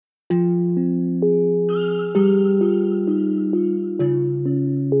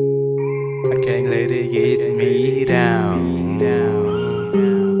let it get me down,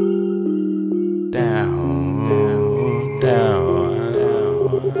 down, down, down.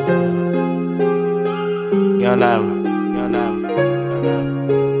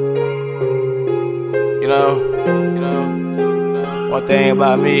 You know, one thing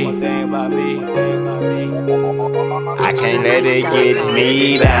about me, I can't let it get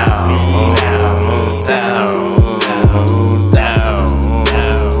me down, down, down, down,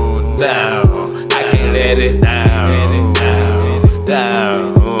 down. I can't let it down, down,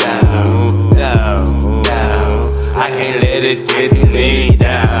 down, down, down. I can't let it get me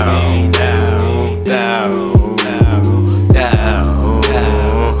down, down, down, down,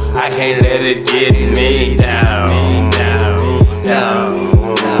 down. I can't let it get me down, down, down,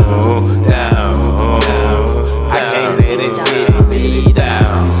 down. I can't let it get me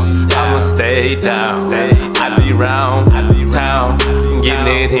down. I'ma stay down. I be round town, getting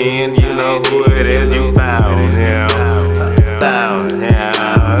it in. You know who it is you found.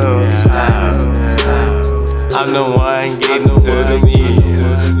 I'm the one getting to the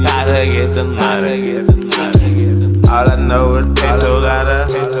music. Gotta get the money. All I know is peso, gotta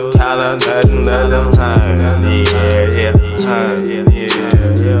count on nothing but them times.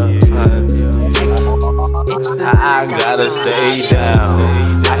 I gotta stay down.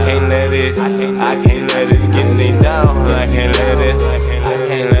 I can't let it get me down. I can't let it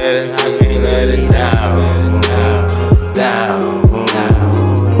down, down, down,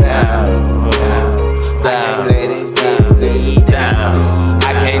 down, down. I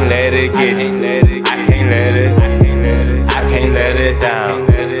can't let it get me down. I can't let it down.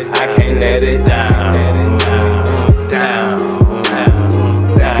 I can't let it down, down,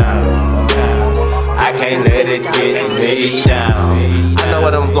 down. I can't let it get me down. I know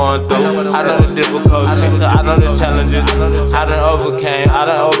what I'm going through. I know the difficulties. I know the challenges. I done overcame.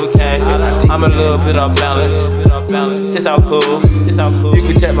 I'm a little bit off balance. It's all cool. You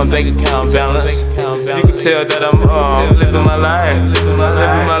can check my bank account balance. You can tell that I'm living my life.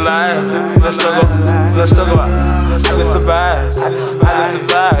 Let's struggle. I just survive. I just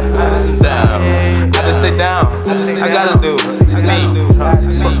down. I just stay down. I gotta do. I need.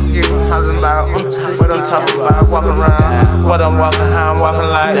 How's about what I'm talking about? Walking around. What I'm walking, how I'm walking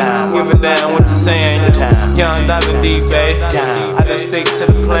like. Give a damn what you're saying. Young Diamond D, babe. I just stick to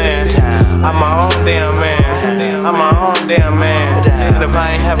the plan. I'm my own damn man. I'm my own damn man. And if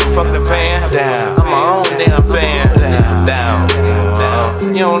I ain't have a fucking fan, I'm my own damn fan. Down.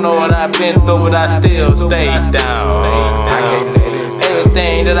 You don't know what I've been through, but I still stay down. I can't let it.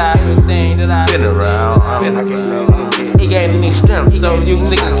 Everything that I've been around. He gave me strength, so you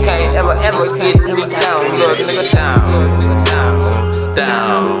niggas can't ever get me down. Look, nigga, down,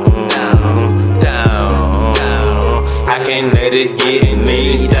 down, down, down. I can't let it get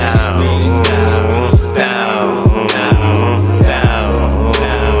me down, down, down, down,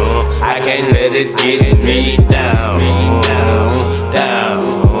 down. I can't let it get me down, down, down,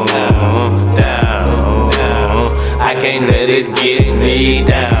 down, down. I can't let it get me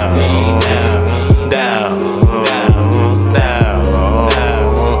down, down, down.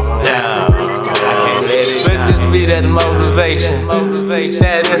 That motivation,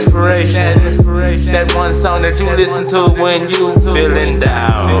 that inspiration, that one song that you listen to when you feeling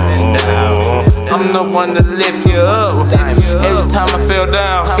down. I'm the one to lift you up. Every time I fell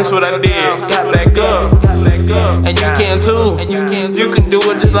down, guess what I did? Got back up. And you can too. You can do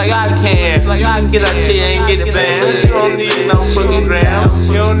it just like I can. You can get out here and get it banned. You don't need no fucking grams.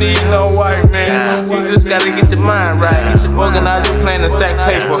 You don't need no white man. You just gotta get your mind right. Organize your plan and stack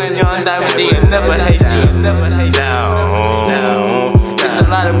paper. Young Diamond D and never hate you. Down. There's a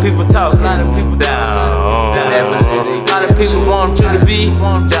lot of people talking. Down. A lot of people want you to be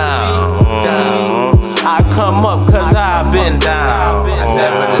down. I come up cause I've been down. I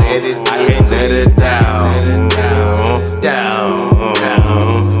never let it. I can't let it down. Down.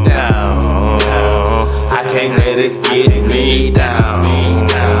 I can't let it get me down.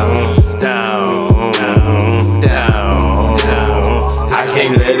 Down. I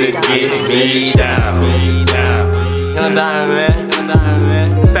can't let it get me down. Young Diamond, man.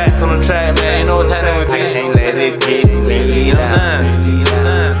 Fast on the track, man. You know what's happening with me. I can't let it get me. You know what I'm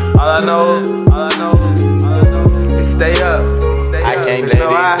saying? All I know is stay up. I can't let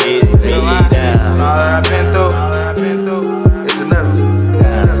it get me down. All that I've been through,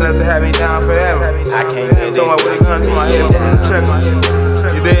 it's enough to have me down forever. I can't let it. Someone with a gun to my head, trick.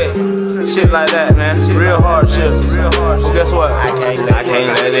 You dead? Shit like that, man. Real hardships. Well, guess what? I can't let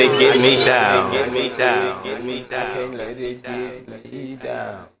it get me down. I can't let it get me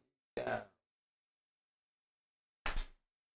down.